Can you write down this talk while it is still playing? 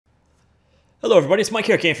Hello everybody, it's Mike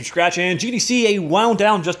here, Game from Scratch, and GDC wound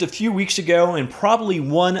down just a few weeks ago, and probably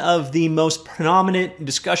one of the most predominant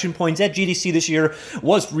discussion points at GDC this year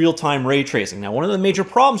was real-time ray tracing. Now, one of the major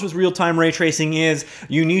problems with real-time ray tracing is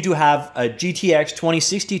you need to have a GTX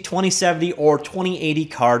 2060, 2070, or 2080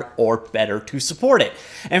 card or better to support it.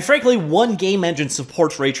 And frankly, one game engine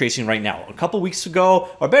supports ray tracing right now. A couple weeks ago,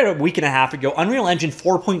 or better, a week and a half ago, Unreal Engine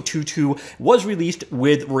 4.22 was released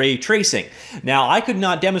with ray tracing. Now, I could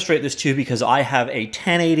not demonstrate this to you because I have a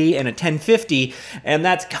 1080 and a 1050, and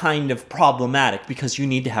that's kind of problematic because you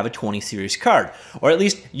need to have a 20 series card, or at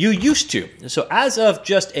least you used to. So as of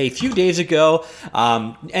just a few days ago,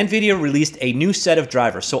 Nvidia released a new set of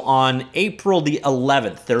drivers. So on April the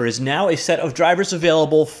 11th, there is now a set of drivers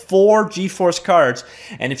available for GeForce cards,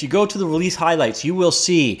 and if you go to the release highlights, you will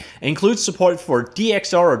see includes support for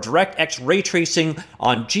DXR or DirectX ray tracing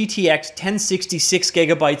on GTX 1066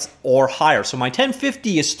 gigabytes or higher. So my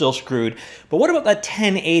 1050 is still screwed, but what about that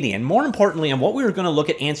 1080? And more importantly, and what we were going to look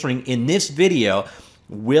at answering in this video,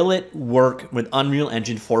 will it work with Unreal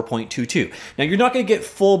Engine 4.22? Now, you're not going to get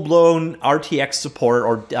full-blown RTX support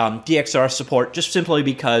or DXR support just simply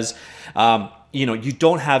because you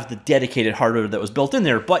don't have the dedicated hardware that was built in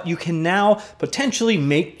there, but you can now potentially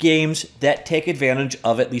make games that take advantage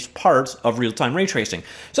of at least parts of real-time ray tracing.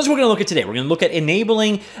 So that's what we're going to look at today. We're going to look at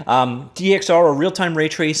enabling DXR or real-time ray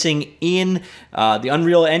tracing in the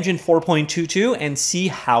Unreal Engine 4.22 and see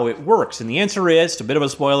how it works. And the answer is, it's a bit of a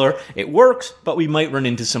spoiler, it works, but we might run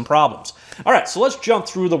into some problems. All right, so let's jump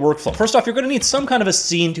through the workflow. First off, you're going to need some kind of a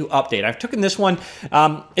scene to update. I've taken this one.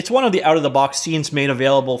 It's one of the out-of-the-box scenes made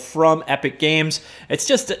available from Epic Games. It's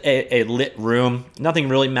just a lit room, nothing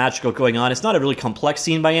really magical going on. It's not a really complex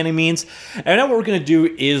scene by any means. And now what we're going to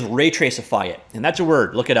do is ray tracify it. And that's a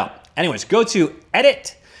word, look it up. Anyways, go to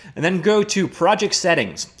Edit, and then go to Project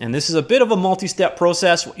Settings. And this is a bit of a multi-step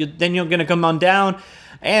process. Then you're going to come on down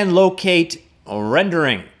and locate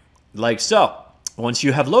Rendering, like so. Once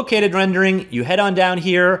you have located rendering, you head on down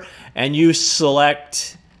here and you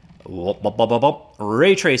select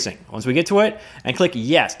ray tracing. Once we get to it, and click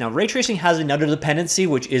yes. Now, ray tracing has another dependency,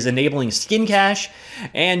 which is enabling skin cache,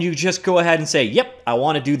 and you just go ahead and say, yep, I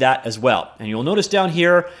want to do that as well. And you'll notice down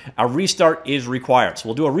here, a restart is required. So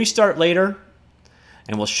we'll do a restart later,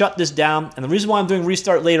 and we'll shut this down. And the reason why I'm doing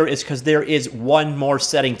restart later is because there is one more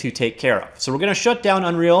setting to take care of. So we're going to shut down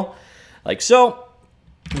Unreal, like so,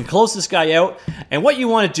 and close this guy out. And what you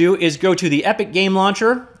want to do is go to the Epic Game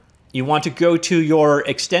Launcher. You want to go to your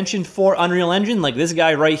extension for Unreal Engine, like this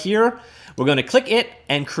guy right here. We're going to click it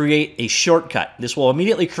and create a shortcut. This will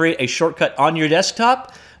immediately create a shortcut on your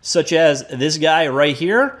desktop, such as this guy right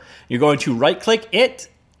here. You're going to right-click it,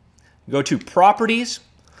 go to Properties,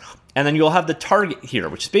 and then you'll have the target here,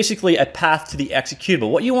 which is basically a path to the executable.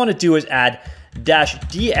 What you want to do is add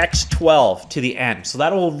 -DX12 to the end. So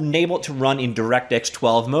that will enable it to run in DirectX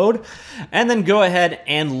 12 mode. And then go ahead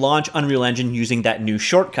and launch Unreal Engine using that new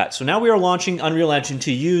shortcut. So now we are launching Unreal Engine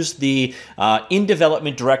to use the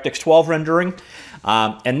in-development DirectX 12 rendering.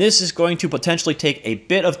 And this is going to potentially take a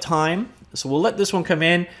bit of time. So we'll let this one come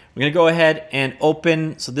in. We're going to go ahead and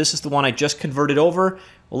open. So this is the one I just converted over.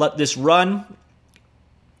 We'll let this run.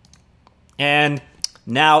 And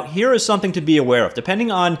now, here is something to be aware of. Depending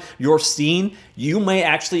on your scene, you may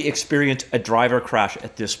actually experience a driver crash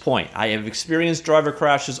at this point. I have experienced driver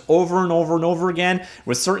crashes over and over and over again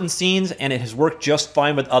with certain scenes, and it has worked just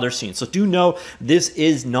fine with other scenes. So do know this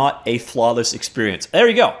is not a flawless experience. There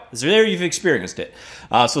you go. So there you've experienced it.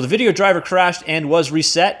 So the video driver crashed and was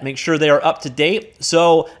reset. Make sure they are up to date.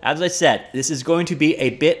 So as I said, this is going to be a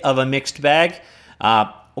bit of a mixed bag.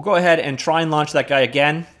 We'll go ahead and try and launch that guy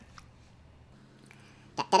again.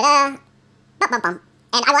 Da-da-da. Bum.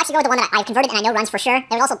 And I will actually go with the one that I've converted and I know runs for sure.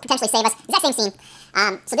 That would also potentially save us. Exact same scene.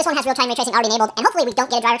 So this one has real-time ray tracing already enabled, and hopefully we don't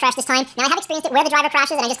get a driver crash this time. Now, I have experienced it where the driver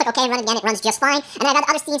crashes, and I just click OK and run it again. It runs just fine. And then I've had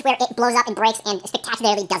other scenes where it blows up and breaks and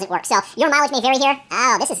spectacularly doesn't work. So your mileage may vary here.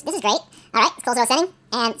 Oh, this is great. All right, let's close our setting,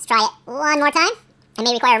 and let's try it one more time. It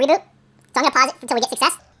may require a reboot. So I'm going to pause it until we get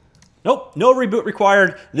success. Nope, no reboot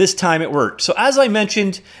required. This time it worked. So as I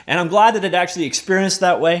mentioned, and I'm glad that it actually experienced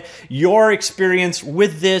that way, your experience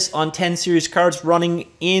with this on 10 series cards running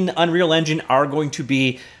in Unreal Engine are going to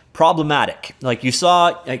be problematic. Like you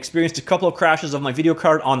saw, I experienced a couple of crashes of my video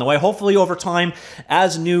card on the way. Hopefully over time,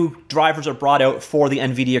 as new drivers are brought out for the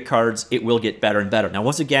Nvidia cards, it will get better and better. Now,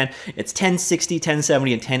 once again, it's 1060,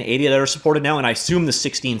 1070, and 1080 that are supported now, and I assume the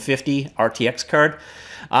 1650 RTX card.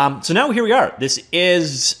 So now here we are. This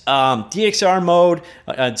is DXR mode,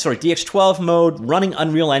 DX12 mode, running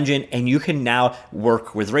Unreal Engine, and you can now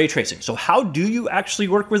work with ray tracing. So how do you actually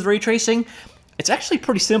work with ray tracing? It's actually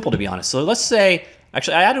pretty simple, to be honest. So let's say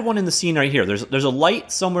Actually, I added one in the scene right here. There's a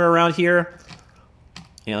light somewhere around here.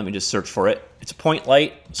 Yeah, let me just search for it. It's a point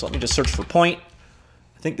light, so let me just search for point.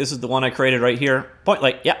 I think this is the one I created right here. Point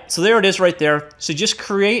light, yeah, so there it is right there. So just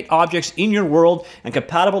create objects in your world, and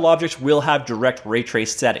compatible objects will have direct ray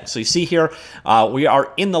trace settings. So you see here, we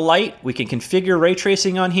are in the light. We can configure ray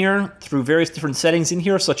tracing on here through various different settings in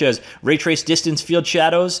here, such as ray trace distance field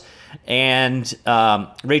shadows and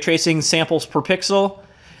ray tracing samples per pixel.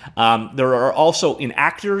 There are also in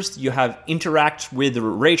actors, you have interact with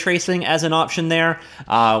ray tracing as an option there.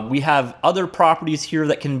 We have other properties here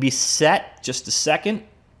that can be set. Just a second.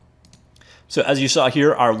 So as you saw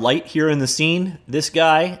here, our light here in the scene, this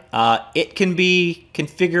guy, it can be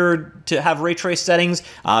configured to have ray trace settings.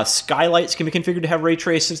 Skylights can be configured to have ray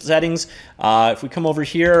trace settings. If we come over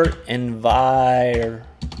here,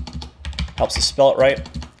 helps us spell it right.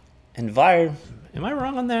 Am I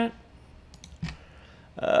wrong on that?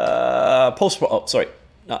 Oh, sorry.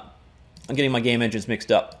 No, I'm getting my game engines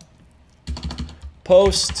mixed up.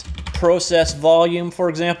 Post process volume, for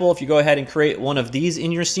example, if you go ahead and create one of these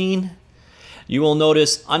in your scene, you will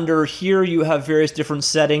notice under here you have various different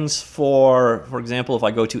settings for example, if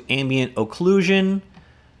I go to ambient occlusion,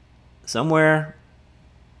 somewhere,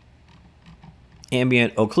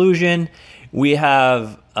 ambient occlusion, we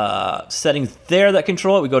have settings there that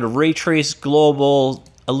control it. We go to ray trace global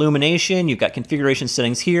illumination. You've got configuration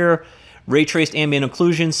settings here. Ray traced ambient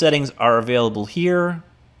occlusion settings are available here.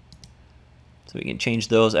 So we can change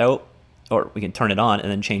those out, or we can turn it on and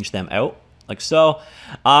then change them out, like so.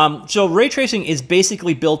 So ray tracing is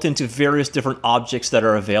basically built into various different objects that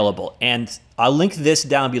are available. And I'll link this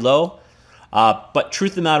down below. But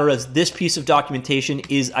truth of the matter is, this piece of documentation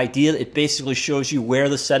is ideal. It basically shows you where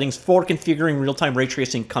the settings for configuring real-time ray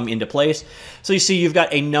tracing come into place. So you see you've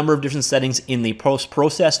got a number of different settings in the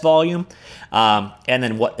post-process volume, and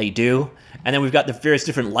then what they do. And then we've got the various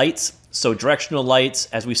different lights. So directional lights,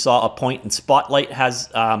 as we saw, a point and spotlight has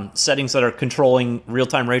settings that are controlling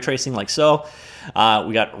real-time ray tracing, like so.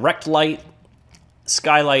 We got rect light,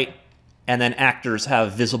 skylight, and then actors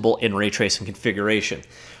have visible in ray tracing configuration.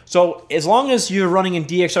 So as long as you're running in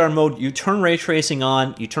DXR mode, you turn ray tracing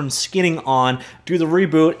on, you turn skinning on, do the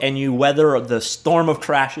reboot, and you weather the storm of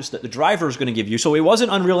crashes that the driver is going to give you. So it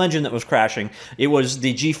wasn't Unreal Engine that was crashing, it was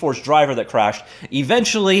the GeForce driver that crashed.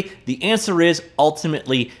 Eventually, the answer is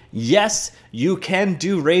ultimately yes, you can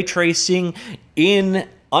do ray tracing in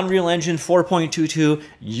Unreal Engine 4.22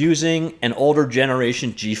 using an older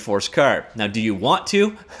generation GeForce card. Now, do you want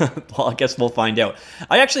to? Well, I guess we'll find out.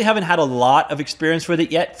 I actually haven't had a lot of experience with it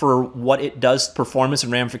yet for what it does, performance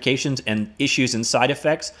and ramifications and issues and side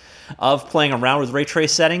effects of playing around with ray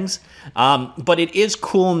trace settings. But it is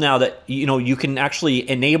cool now that you can actually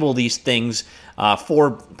enable these things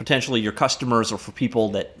for potentially your customers or for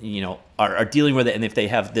people that are dealing with it, and if they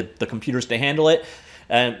have the computers to handle it.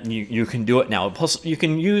 And you can do it now. Plus, you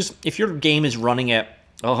can use, if your game is running at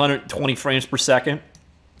 120 frames per second,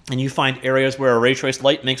 and you find areas where a ray trace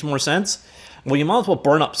light makes more sense, well, you might as well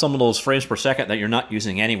burn up some of those frames per second that you're not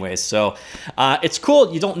using anyways. So it's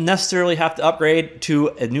cool. You don't necessarily have to upgrade to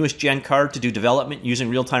a newest gen card to do development using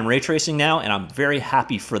real-time ray tracing now, and I'm very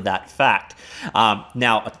happy for that fact.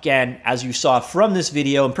 Now, again, as you saw from this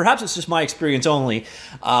video, and perhaps it's just my experience only,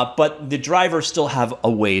 but the drivers still have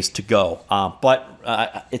a ways to go. But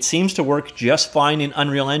it seems to work just fine in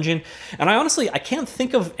Unreal Engine. And I can't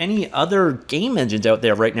think of any other game engines out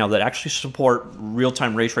there right now that actually support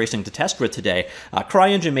real-time ray tracing to test with today.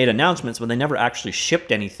 CryEngine made announcements, but they never actually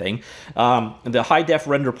shipped anything. The high-def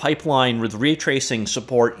render pipeline with ray tracing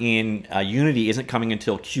support in Unity isn't coming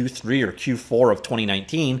until Q3 or Q4 of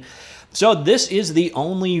 2019. So this is the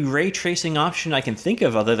only ray tracing option I can think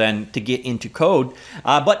of other than to get into code.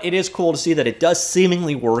 But it is cool to see that it does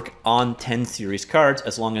seemingly work on 10 series cards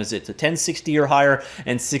as long as it's a 1060 or higher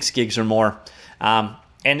and 6 gigs or more. And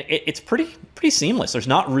it's pretty seamless. There's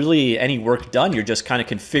not really any work done. You're just kind of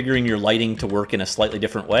configuring your lighting to work in a slightly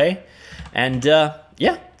different way. And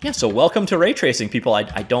yeah, so welcome to ray tracing, people.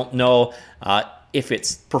 I don't know if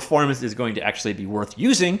its performance is going to actually be worth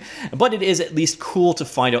using, but it is at least cool to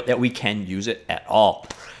find out that we can use it at all.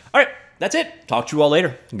 All right, that's it. Talk to you all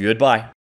later. Goodbye.